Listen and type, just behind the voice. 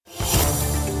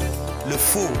Le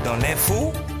Faux dans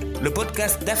l'info, le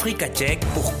podcast d'Africa Tchèque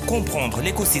pour comprendre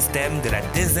l'écosystème de la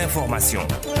désinformation.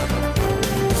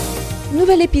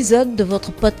 Nouvel épisode de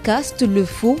votre podcast Le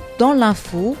Faux dans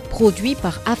l'info, produit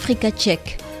par Africa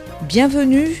Tchèque.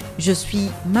 Bienvenue, je suis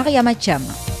Maria Macham.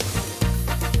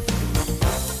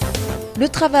 Le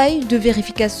travail de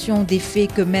vérification des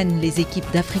faits que mènent les équipes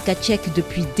d'Africa Tchèque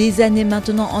depuis des années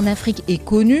maintenant en Afrique est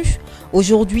connu.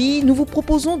 Aujourd'hui, nous vous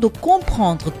proposons de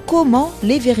comprendre comment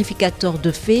les vérificateurs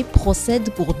de faits procèdent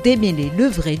pour démêler le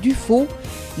vrai du faux,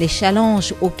 les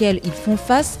challenges auxquels ils font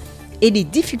face et les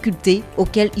difficultés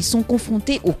auxquelles ils sont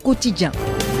confrontés au quotidien.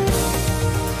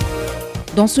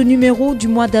 Dans ce numéro du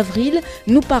mois d'avril,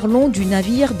 nous parlons du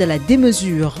navire de la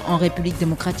démesure en République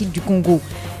démocratique du Congo.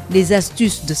 Les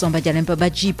astuces de Samba Dialempa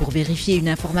Badji pour vérifier une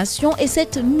information et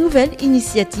cette nouvelle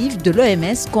initiative de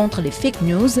l'OMS contre les fake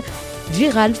news.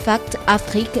 Viral Fact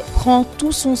Afrique prend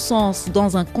tout son sens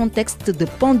dans un contexte de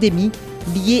pandémie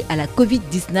liée à la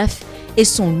Covid-19 et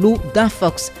son lot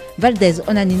d'infox. Valdez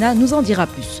Onanina nous en dira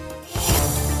plus.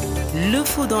 Le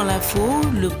Faux dans l'info,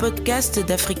 le podcast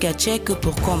d'Africa Tchèque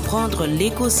pour comprendre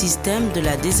l'écosystème de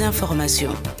la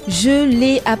désinformation. Je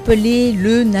l'ai appelé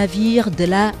le navire de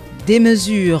la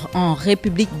démesure en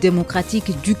République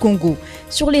démocratique du Congo.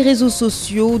 Sur les réseaux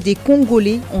sociaux, des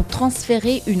Congolais ont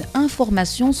transféré une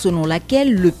information selon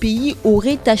laquelle le pays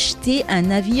aurait acheté un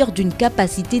navire d'une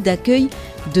capacité d'accueil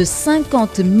de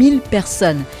 50 000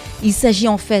 personnes. Il s'agit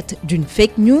en fait d'une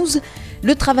fake news.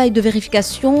 Le travail de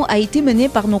vérification a été mené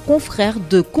par nos confrères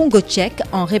de Congo Tchèque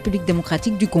en République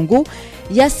démocratique du Congo.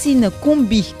 Yacine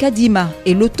Kombi Kadima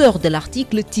est l'auteur de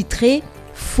l'article titré «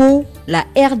 Faux, la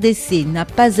RDC n'a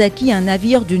pas acquis un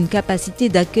navire d'une capacité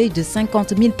d'accueil de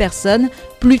 50 000 personnes,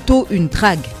 plutôt une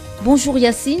drague ». Bonjour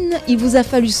Yacine, il vous a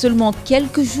fallu seulement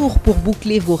quelques jours pour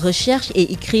boucler vos recherches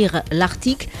et écrire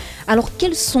l'article. Alors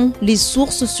quelles sont les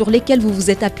sources sur lesquelles vous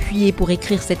vous êtes appuyé pour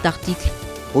écrire cet article ?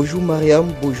 Bonjour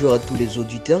Mariam, bonjour à tous les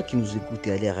auditeurs qui nous écoutent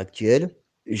à l'heure actuelle.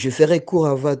 Je ferai court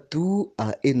avant tout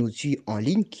à un outil en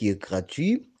ligne qui est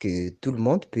gratuit, que tout le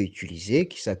monde peut utiliser,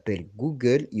 qui s'appelle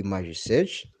Google Image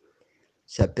Search.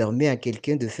 Ça permet à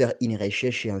quelqu'un de faire une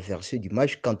recherche et inverser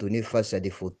d'image quand on est face à des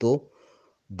photos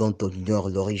dont on ignore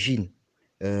l'origine.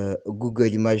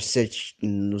 Google Image Search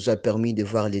nous a permis de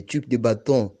voir les types de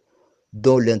bâtons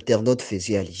dont l'internaute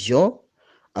faisait allusion.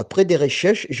 Après des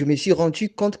recherches, je me suis rendu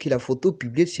compte que la photo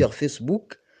publiée sur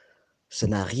Facebook, ça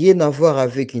n'a rien à voir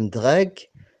avec une drague,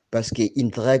 parce qu'une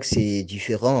drague, c'est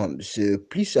différent. C'est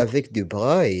plus avec des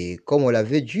bras et comme on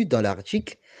l'avait dit dans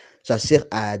l'article, ça sert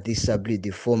à désabler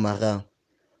des fonds marins.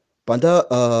 Pendant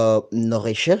nos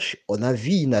recherches, on a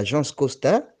vu une agence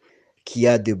Costa qui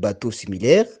a des bateaux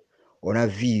similaires. On a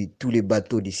vu tous les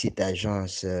bateaux de cette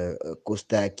agence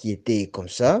Costa qui étaient comme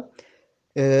ça.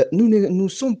 Nous ne nous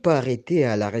sommes pas arrêtés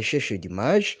à la recherche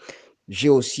d'images. J'ai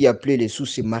aussi appelé les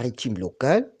sources maritimes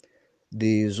locales,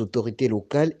 des autorités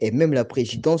locales et même la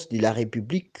présidence de la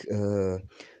République,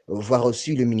 voire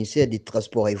aussi le ministère des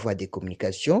Transports et Voies des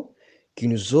Communications, qui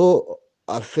nous ont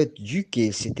en fait dit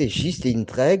que c'était juste une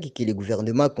drague que le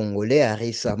gouvernement congolais a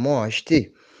récemment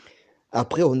achetée.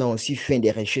 Après, on a aussi fait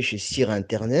des recherches sur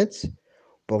Internet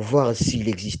pour voir s'il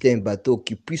existait un bateau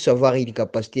qui puisse avoir une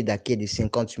capacité d'accueil de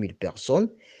 50 000 personnes.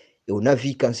 Et on a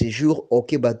vu qu'en ces jours,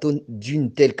 aucun bateau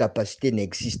d'une telle capacité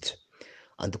n'existe.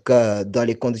 En tout cas, dans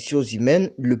les conditions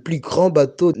humaines, le plus grand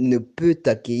bateau ne peut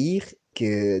accueillir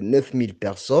que 9 000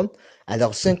 personnes.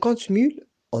 Alors 50 000,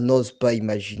 on n'ose pas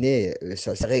imaginer,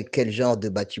 ça serait quel genre de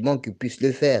bâtiment qui puisse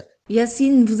le faire.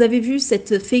 Yacine, vous avez vu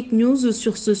cette fake news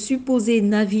sur ce supposé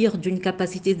navire d'une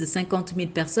capacité de 50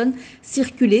 000 personnes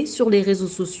circuler sur les réseaux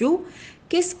sociaux.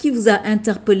 Qu'est-ce qui vous a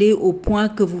interpellé au point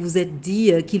que vous vous êtes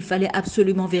dit qu'il fallait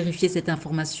absolument vérifier cette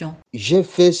information ? J'ai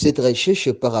fait cette recherche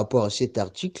par rapport à cet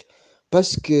article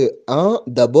parce que,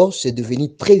 d'abord, c'est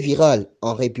devenu très viral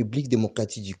en République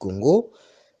démocratique du Congo,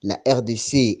 la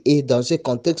RDC, et dans un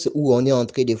contexte où on est en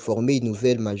train de former une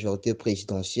nouvelle majorité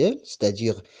présidentielle,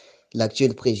 c'est-à-dire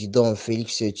l'actuel président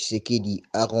Félix Tshisekedi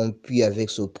a rompu avec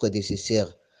son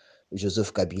prédécesseur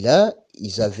Joseph Kabila.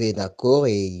 Ils avaient un accord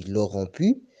et ils l'ont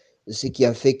rompu, ce qui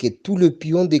a fait que tout le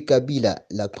pion de Kabila,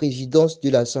 la présidence de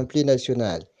l'Assemblée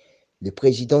nationale, le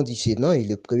président du Sénat et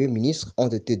le Premier ministre ont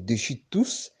été déchus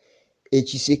tous. Et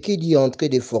Tshisekedi est en train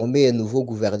de former un nouveau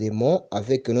gouvernement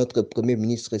avec notre Premier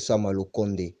ministre Samuel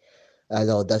Kondé.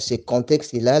 Alors, dans ce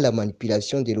contexte-là, la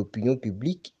manipulation de l'opinion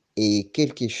publique est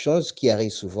quelque chose qui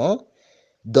arrive souvent.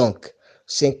 Donc,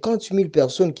 50 000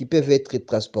 personnes qui peuvent être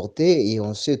transportées et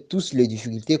on sait tous les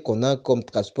difficultés qu'on a comme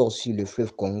transport sur le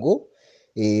fleuve Congo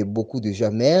et beaucoup de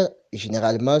gens mers.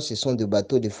 Généralement, ce sont des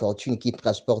bateaux de fortune qui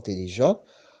transportent des gens.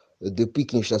 Depuis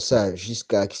Kinshasa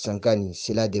jusqu'à Kisangani,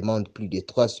 cela demande plus de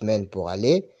 3 semaines pour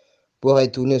aller. Pour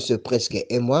retourner, c'est presque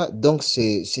un mois. Donc,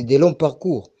 c'est des longs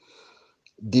parcours.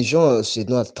 Des gens se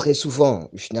noient très souvent,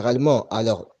 généralement.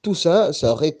 Alors, tout ça,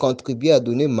 ça aurait contribué à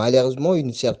donner malheureusement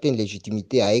une certaine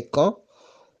légitimité à un camp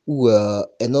où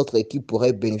une autre équipe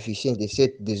pourrait bénéficier de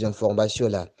cette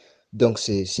désinformation-là. Donc,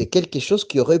 c'est quelque chose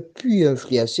qui aurait pu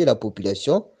influencer la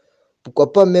population.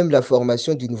 Pourquoi pas même la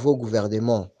formation du nouveau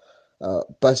gouvernement?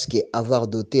 Parce qu'avoir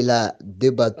doté là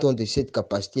des bâtons de cette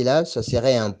capacité-là, ça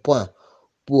serait un point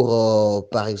pour,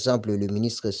 par exemple, le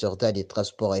ministre sortant des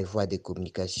Transports et Voies de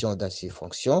communication dans ses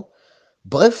fonctions.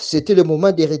 Bref, c'était le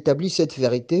moment de rétablir cette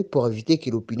vérité pour éviter que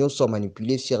l'opinion soit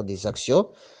manipulée sur des actions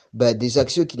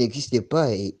qui n'existaient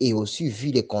pas et aussi, vu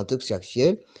les contextes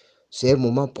actuels, c'est un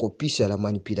moment propice à la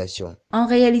manipulation. En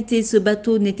réalité, ce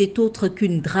bateau n'était autre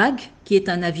qu'une drague, qui est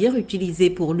un navire utilisé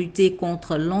pour lutter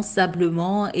contre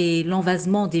l'ensablement et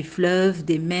l'envasement des fleuves,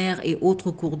 des mers et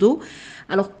autres cours d'eau.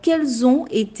 Alors, quelles ont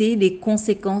été les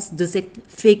conséquences de cette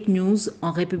fake news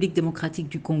en République démocratique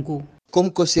du Congo?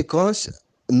 Comme conséquence,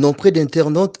 nombre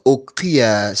d'internautes ont crié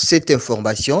à cette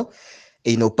information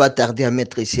et ils n'ont pas tardé à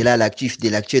mettre cela à l'actif de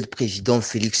l'actuel président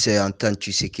Félix Antoine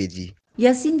Tshisekedi.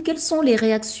 Yacine, quelles sont les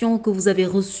réactions que vous avez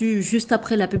reçues juste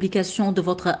après la publication de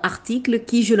votre article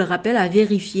qui, je le rappelle, a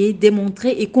vérifié,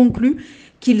 démontré et conclu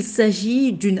qu'il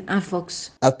s'agit d'une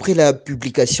infox? Après la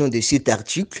publication de cet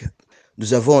article,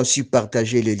 nous avons aussi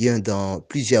partagé le lien dans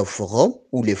plusieurs forums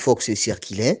où les Fox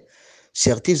circulaient.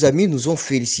 Certains amis nous ont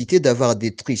félicités d'avoir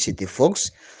détruit cette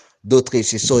Fox. D'autres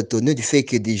se sont étonnés du fait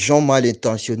que des gens mal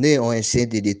intentionnés ont essayé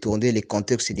de détourner les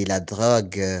contextes de la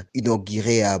drague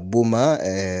inaugurée à Boma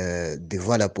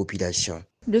devant la population.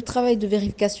 Le travail de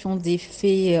vérification des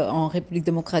faits en République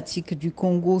démocratique du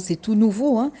Congo, c'est tout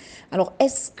nouveau, hein? Alors,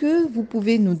 est-ce que vous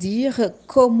pouvez nous dire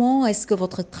comment est-ce que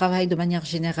votre travail de manière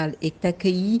générale est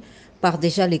accueilli par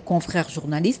déjà les confrères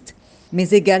journalistes,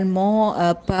 mais également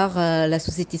par la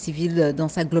société civile dans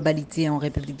sa globalité en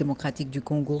République démocratique du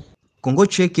Congo? Congo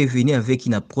Tchèque est venu avec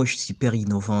une approche super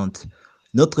innovante.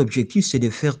 Notre objectif, c'est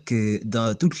de faire que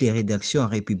dans toutes les rédactions en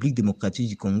République démocratique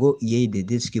du Congo, il y ait des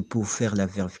desks pour faire la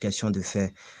vérification de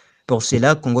faits. Pour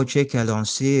cela, Congo Tchèque a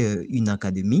lancé une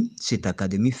académie. Cette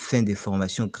académie fait des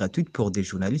formations gratuites pour des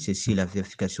journalistes et c'est la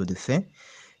vérification de faits.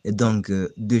 Et donc,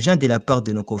 déjà de la part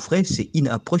de nos confrères, c'est une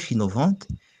approche innovante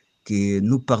que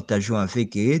nous partageons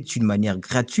avec eux d'une manière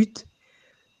gratuite,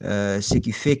 ce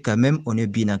qui fait quand même on est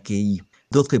bien accueillis.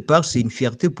 D'autre part, c'est une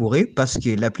fierté pour eux parce que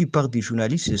la plupart des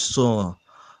journalistes sont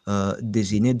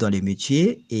des aînés dans les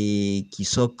métiers et qui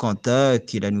sont contents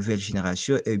que la nouvelle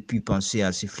génération ait pu penser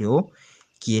à ces fléaux,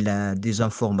 qui est la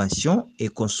désinformation et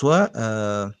qu'on soit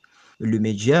le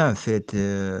média, en fait,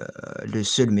 le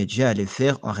seul média à le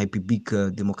faire en République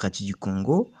démocratique du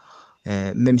Congo,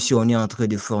 même si on est en train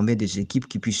de former des équipes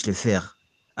qui puissent le faire.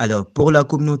 Alors, pour la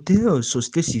communauté,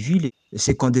 société civile,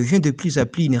 c'est qu'on devient de plus en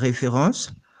plus une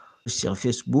référence. Sur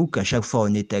Facebook, à chaque fois,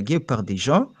 on est tagué par des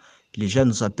gens. Les gens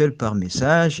nous appellent par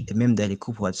message et même dans les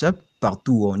groupes WhatsApp,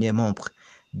 partout où on est membre.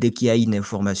 Dès qu'il y a une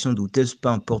information douteuse, peu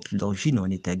importe l'origine, on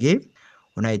est tagué.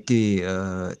 On a été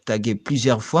tagué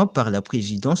plusieurs fois par la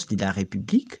présidence de la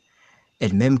République,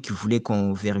 elle-même qui voulait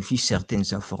qu'on vérifie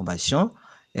certaines informations.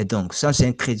 Et donc, ça, c'est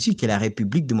un crédit que la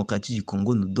République démocratique du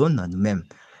Congo nous donne à nous-mêmes.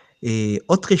 Et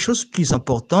autre chose plus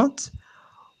importante,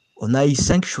 on a eu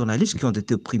 5 journalistes qui ont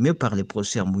été primés par le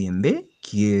professeur Mouyembe,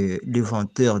 qui est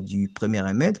l'inventeur du premier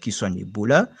remède qui soigne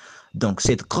Ebola. Donc,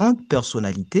 cette grande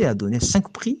personnalité a donné 5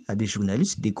 prix à des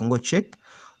journalistes des Congo tchèques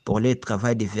pour leur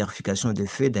travail de vérification des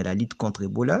faits dans la lutte contre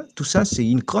Ebola. Tout ça, c'est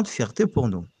une grande fierté pour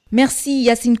nous. Merci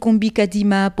Yacine Kombi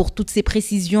Kadima pour toutes ces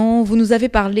précisions. Vous nous avez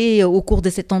parlé au cours de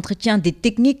cet entretien des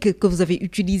techniques que vous avez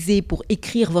utilisées pour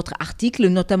écrire votre article,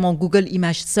 notamment Google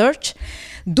Image Search.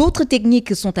 D'autres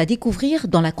techniques sont à découvrir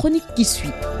dans la chronique qui suit.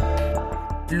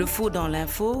 Le faux dans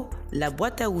l'info, la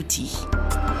boîte à outils.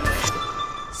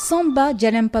 Samba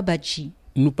Djalempa Badji.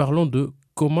 Nous parlons de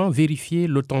comment vérifier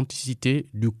l'authenticité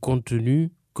du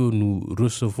contenu que nous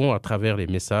recevons à travers les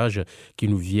messages qui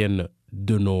nous viennent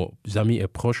de nos amis et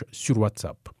proches sur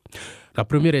WhatsApp. La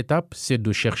première étape, c'est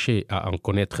de chercher à en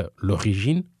connaître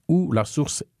l'origine ou la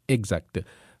source exacte.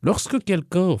 Lorsque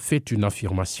quelqu'un fait une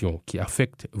affirmation qui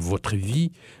affecte votre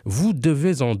vie, vous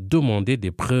devez en demander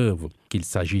des preuves, qu'il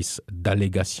s'agisse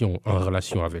d'allégations en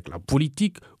relation avec la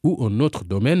politique ou un autre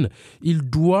domaine. Il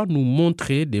doit nous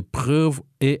montrer des preuves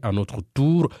et à notre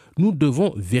tour, nous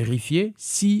devons vérifier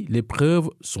si les preuves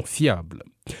sont fiables.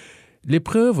 Les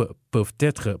preuves peuvent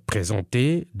être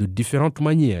présentées de différentes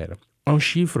manières, en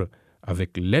chiffres,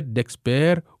 avec l'aide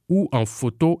d'experts ou en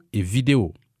photos et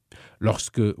vidéos.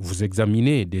 Lorsque vous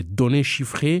examinez des données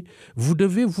chiffrées, vous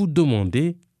devez vous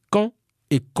demander quand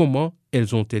et comment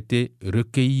elles ont été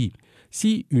recueillies.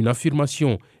 Si une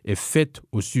affirmation est faite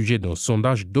au sujet d'un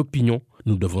sondage d'opinion,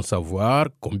 nous devons savoir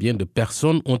combien de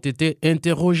personnes ont été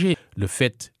interrogées. Le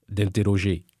fait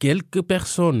d'interroger quelques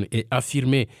personnes et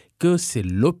affirmer que c'est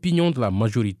l'opinion de la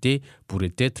majorité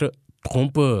pourrait être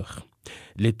trompeur.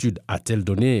 L'étude a-t-elle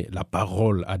donné la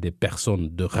parole à des personnes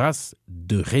de race,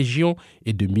 de régions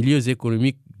et de milieux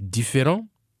économiques différents?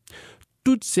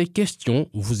 Toutes ces questions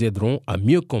vous aideront à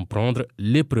mieux comprendre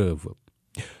l'épreuve.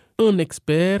 Un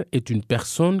expert est une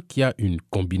personne qui a une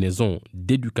combinaison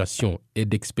d'éducation et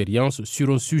d'expérience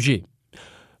sur un sujet.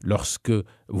 Lorsque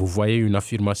vous voyez une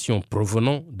affirmation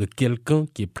provenant de quelqu'un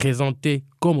qui est présenté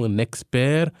comme un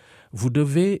expert, vous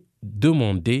devez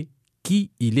demander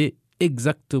qui il est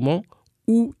exactement,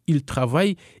 où il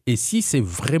travaille et si c'est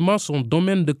vraiment son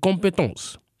domaine de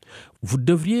compétence. Vous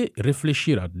devriez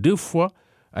réfléchir à 2 fois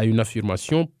à une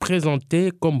affirmation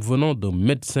présentée comme venant d'un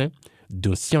médecin,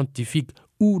 d'un scientifique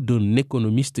ou d'un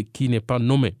économiste qui n'est pas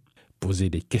nommé. Poser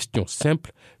des questions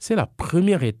simples, c'est la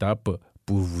première étape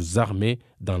pour vous armer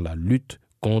dans la lutte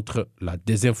contre la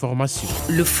désinformation.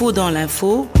 Le faux dans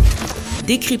l'info,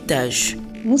 décryptage.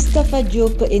 Moustapha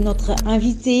Diop est notre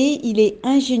invité. Il est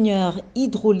ingénieur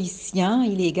hydraulicien.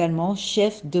 Il est également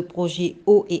chef de projet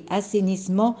eau et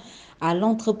assainissement à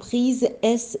l'entreprise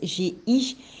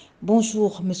SGI.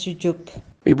 Bonjour, Monsieur Diop.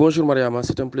 Oui, bonjour Mariama.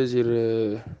 C'est un plaisir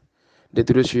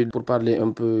d'être reçu pour parler un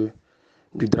peu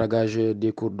du dragage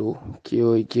des cours d'eau, qui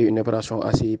est une opération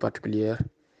assez particulière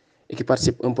et qui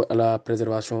participe un peu à la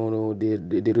préservation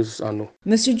des ressources en eau.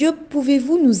 Monsieur Diop,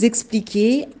 pouvez-vous nous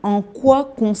expliquer en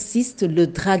quoi consiste le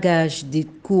dragage des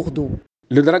cours d'eau?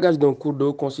 Le dragage d'un cours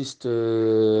d'eau consiste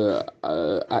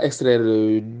à extraire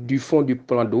du fond du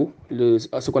plan d'eau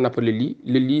ce qu'on appelle le lit.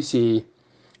 Le lit,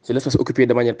 c'est l'espace occupé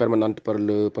de manière permanente par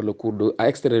le cours d'eau, à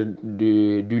extraire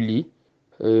du lit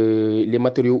les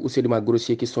matériaux ou sédiments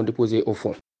grossiers qui sont déposés au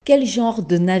fond. Quel genre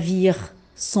de navires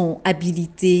sont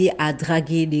habilités à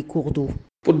draguer les cours d'eau?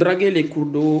 Pour draguer les cours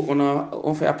d'eau,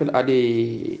 on fait appel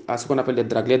à ce qu'on appelle des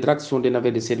dragues. Les dragues sont des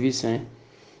navires de service.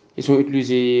 Ils sont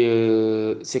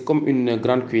utilisés, c'est comme une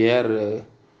grande cuillère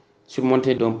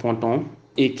surmontée d'un ponton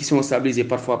et qui sont stabilisés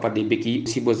parfois par des béquilles,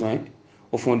 si besoin,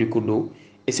 au fond du cours d'eau.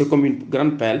 Et c'est comme une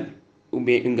grande pelle ou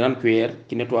bien une grande cuillère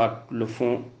qui nettoie le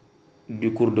fond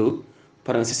du cours d'eau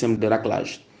par un système de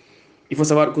raclage. Il faut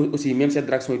savoir que aussi, même ces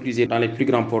dragues sont utilisées dans les plus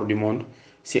grands ports du monde.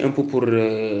 C'est un peu pour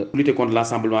lutter contre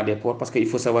l'assemblement des ports, parce qu'il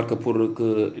faut savoir que pour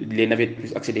que les navires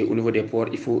puissent accéder au niveau des ports,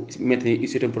 il faut maintenir une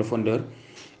certaine profondeur.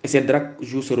 Et ces dragues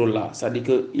jouent ce rôle-là, c'est-à-dire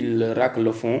qu'ils raclent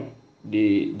le fond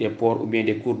des ports ou bien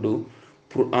des cours d'eau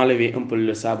pour enlever un peu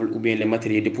le sable ou bien les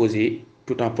matériaux déposés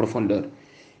tout en profondeur.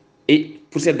 Et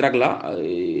pour ces dragues-là,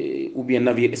 ou bien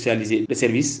navires spécialisés de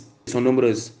service, sont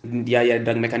nombreuses. Il y a des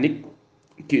dragues mécaniques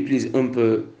qui utilisent un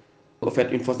peu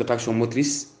une force de traction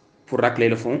motrice pour racler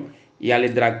le fond. Il y a les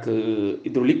dragues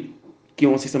hydrauliques qui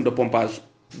ont un système de pompage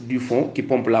du fond, qui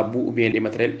pompe la boue ou bien les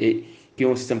matériels et qui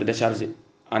ont un système de décharge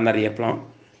en arrière-plan.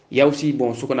 Il y a aussi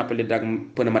ce qu'on appelle les dragues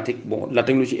pneumatiques. La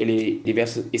technologie elle est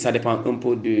diverse et ça dépend un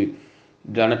peu de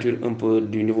la nature, un peu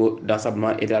du niveau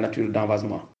d'ensablement et de la nature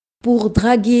d'envasement. Pour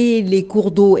draguer les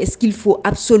cours d'eau, est-ce qu'il faut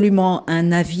absolument un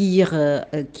navire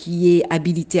qui est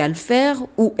habilité à le faire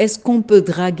ou est-ce qu'on peut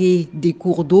draguer des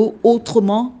cours d'eau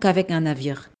autrement qu'avec un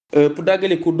navire? Pour draguer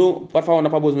les cours d'eau, parfois on n'a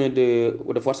pas besoin de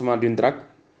forcément d'une drague.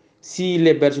 Si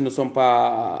les berges ne sont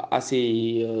pas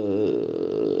assez...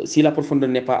 si la profondeur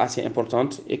n'est pas assez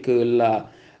importante et que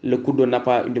le cours d'eau n'a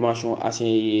pas une dimension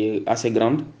assez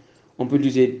grande, on peut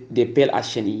utiliser des pelles à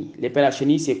chenilles. Les pelles à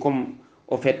chenilles, c'est comme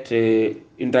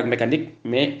une drague mécanique,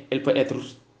 mais elle peut être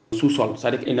sous-sol,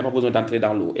 c'est-à-dire qu'elle n'a pas besoin d'entrer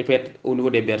dans l'eau. Elle peut être au niveau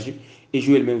des berges et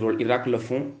jouer le même rôle. Il racle le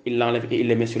fond, il l'enlève et il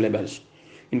le met sur les berges.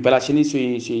 Une pelle à chenille,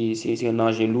 c'est un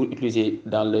engin lourd utilisé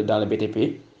dans le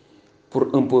BTP pour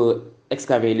un peu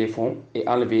excaver les fonds et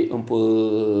enlever un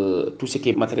peu tout ce qui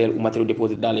est matériel ou matériaux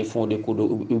déposés dans les fonds des cours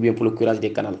d'eau ou bien pour le curage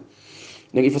des canaux.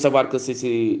 Donc il faut savoir que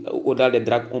au-delà des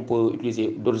dragues, on peut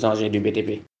utiliser d'autres engins du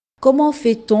BTP. Comment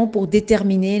fait-on pour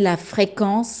déterminer la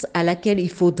fréquence à laquelle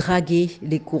il faut draguer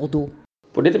les cours d'eau?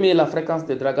 Pour déterminer la fréquence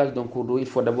de dragage d'un cours d'eau, il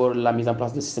faut d'abord la mise en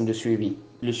place d'un système de suivi.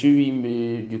 Le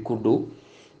suivi du cours d'eau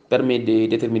permet de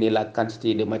déterminer la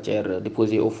quantité de matière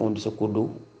déposée au fond de ce cours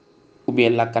d'eau ou bien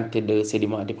la quantité de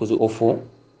sédiments déposés au fond.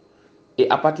 Et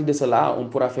à partir de cela, on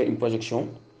pourra faire une projection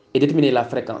et déterminer la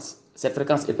fréquence. Cette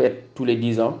fréquence elle peut être tous les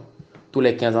 10 ans, tous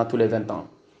les 15 ans, tous les 20 ans.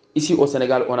 Ici au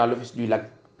Sénégal, on a l'Office du lac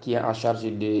qui est en charge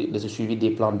de ce suivi des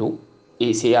plans d'eau.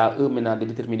 Et c'est à eux maintenant de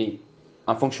déterminer,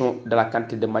 en fonction de la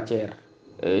quantité de matière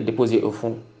déposée au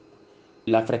fond,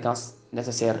 la fréquence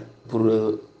nécessaire pour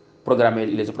programmer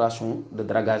les opérations de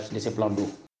dragage de ces plans d'eau.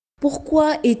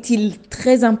 Pourquoi est-il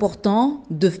très important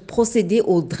de procéder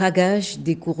au dragage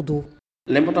des cours d'eau?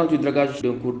 L'importance du dragage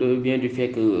d'un cours d'eau vient du fait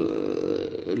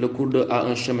que le cours d'eau a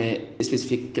un chemin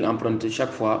spécifique qu'il emprunte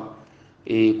chaque fois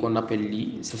et qu'on appelle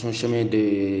lit. C'est son chemin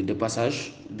de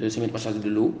passage, le chemin de passage de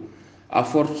l'eau. À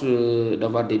force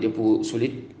d'avoir des dépôts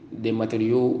solides, des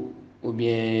matériaux ou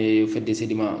bien fait des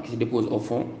sédiments qui se déposent au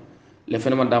fond, le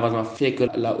phénomène d'avancement fait que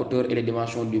la hauteur et les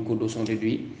dimensions du cours d'eau sont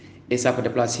réduites et ça peut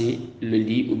déplacer le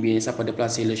lit ou bien ça peut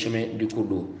déplacer le chemin du cours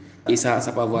d'eau. Et ça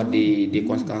peut avoir des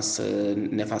conséquences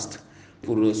néfastes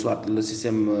pour soit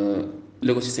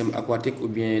l'écosystème aquatique ou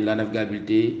bien la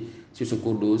navigabilité sur ce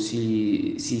cours d'eau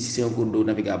si c'est un cours d'eau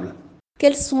navigable.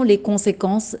 Quelles sont les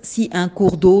conséquences si un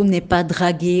cours d'eau n'est pas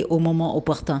dragué au moment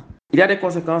opportun? Il y a des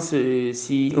conséquences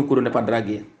si un cours d'eau n'est pas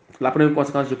dragué. La première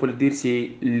conséquence, je peux le dire,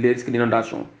 c'est le risque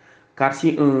d'inondation. Car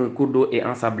si un cours d'eau est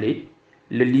ensablé,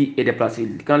 le lit est déplacé.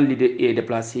 Quand le lit est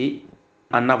déplacé,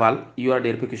 en aval, il y aura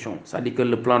des répercussions. C'est-à-dire que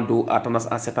le plan d'eau a tendance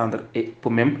à s'étendre et peut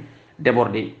même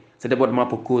déborder. Ce débordement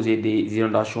peut causer des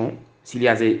inondations s'il y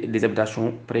a des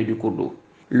habitations près du cours d'eau.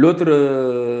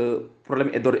 L'autre problème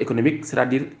est d'ordre économique,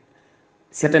 c'est-à-dire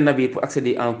certains navires pour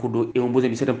accéder à un cours d'eau ont besoin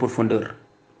d'une certaine profondeur.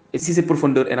 Et si cette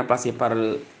profondeur est remplacée par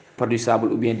du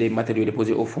sable ou bien des matériaux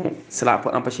déposés au fond, cela peut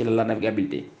empêcher la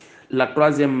navigabilité. La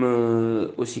troisième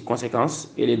aussi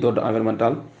conséquence, et d'ordre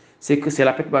environnemental, c'est que c'est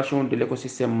la perturbation de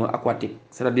l'écosystème aquatique.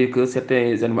 C'est-à-dire que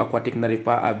certains animaux aquatiques n'arrivent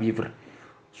pas à vivre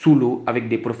sous l'eau avec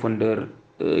des profondeurs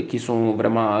qui sont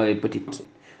vraiment petites.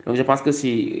 Donc je pense que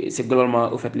c'est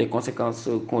globalement au fait les conséquences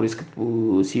qu'on risque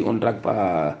si on ne drague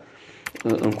pas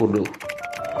un cours d'eau.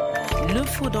 Le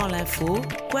faux dans l'info,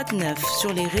 quoi de neuf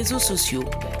sur les réseaux sociaux?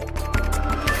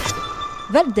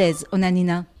 Valdez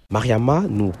Onanina. Mariama,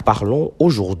 nous parlons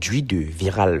aujourd'hui de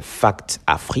Viral Fact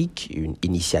Afrique, une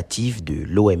initiative de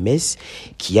l'OMS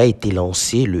qui a été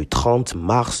lancée le 30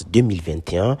 mars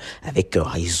 2021 avec un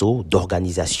réseau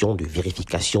d'organisations de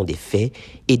vérification des faits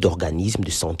et d'organismes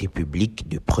de santé publique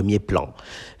de premier plan.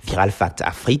 Viral Fact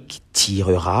Afrique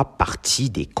tirera parti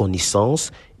des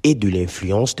connaissances et de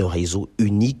l'influence d'un réseau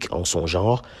unique en son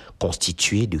genre,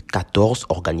 constitué de 14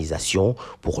 organisations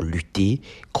pour lutter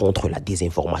contre la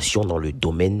désinformation dans le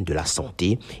domaine de la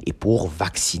santé et pour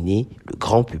vacciner le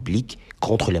grand public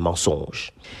contre les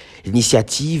mensonges.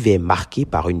 L'initiative est marquée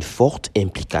par une forte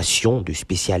implication de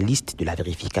spécialistes de la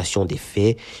vérification des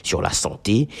faits sur la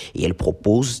santé et elle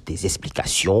propose des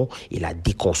explications et la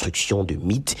déconstruction de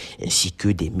mythes ainsi que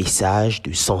des messages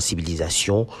de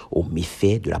sensibilisation aux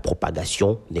méfaits de la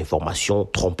propagation d'informations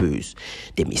trompeuses.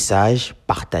 Des messages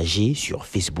partagés sur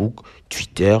Facebook,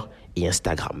 Twitter et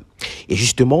Instagram. Et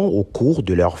justement, au cours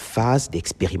de leur phase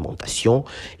d'expérimentation,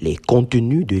 les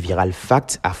contenus de Viral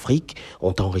Fact Afrique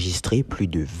ont enregistré plus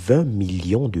de 20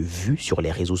 millions de vues sur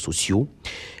les réseaux sociaux.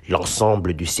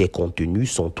 L'ensemble de ces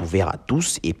contenus sont ouverts à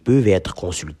tous et peuvent être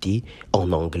consultés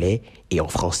en anglais et en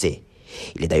français.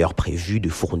 Il est d'ailleurs prévu de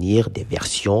fournir des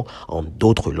versions en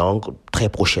d'autres langues très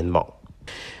prochainement.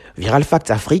 Viral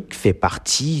Fact Afrique fait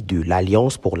partie de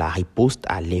l'Alliance pour la riposte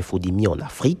à l'infodémie en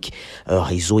Afrique, un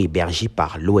réseau hébergé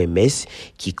par l'OMS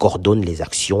qui coordonne les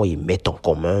actions et met en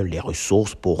commun les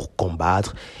ressources pour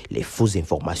combattre les fausses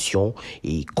informations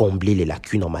et combler les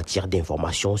lacunes en matière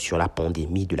d'information sur la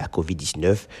pandémie de la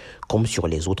COVID-19 comme sur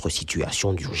les autres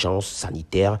situations d'urgence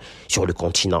sanitaire sur le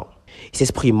continent.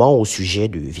 S'exprimant au sujet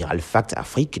de Viral Fact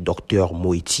Afrique, Dr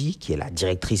Moeti, qui est la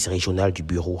directrice régionale du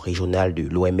bureau régional de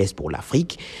l'OMS pour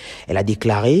l'Afrique, elle a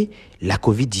déclaré « La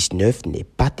COVID-19 n'est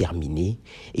pas terminée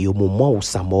et au moment où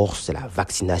s'amorce la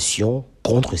vaccination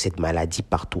contre cette maladie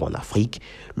partout en Afrique,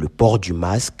 le port du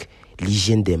masque,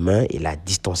 l'hygiène des mains et la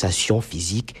distanciation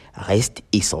physique restent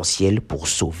essentiels pour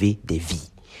sauver des vies.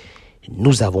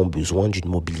 Nous avons besoin d'une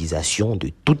mobilisation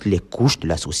de toutes les couches de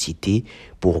la société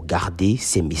pour garder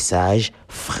ces messages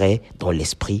frais dans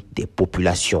l'esprit des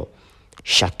populations.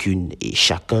 Chacune et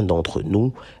chacun d'entre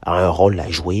nous a un rôle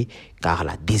à jouer car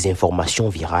la désinformation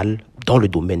virale dans le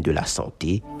domaine de la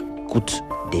santé coûte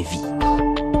des vies.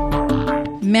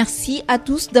 Merci à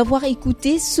tous d'avoir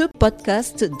écouté ce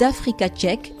podcast d'Africa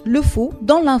Check, le faux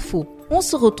dans l'info. On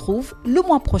se retrouve le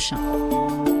mois prochain.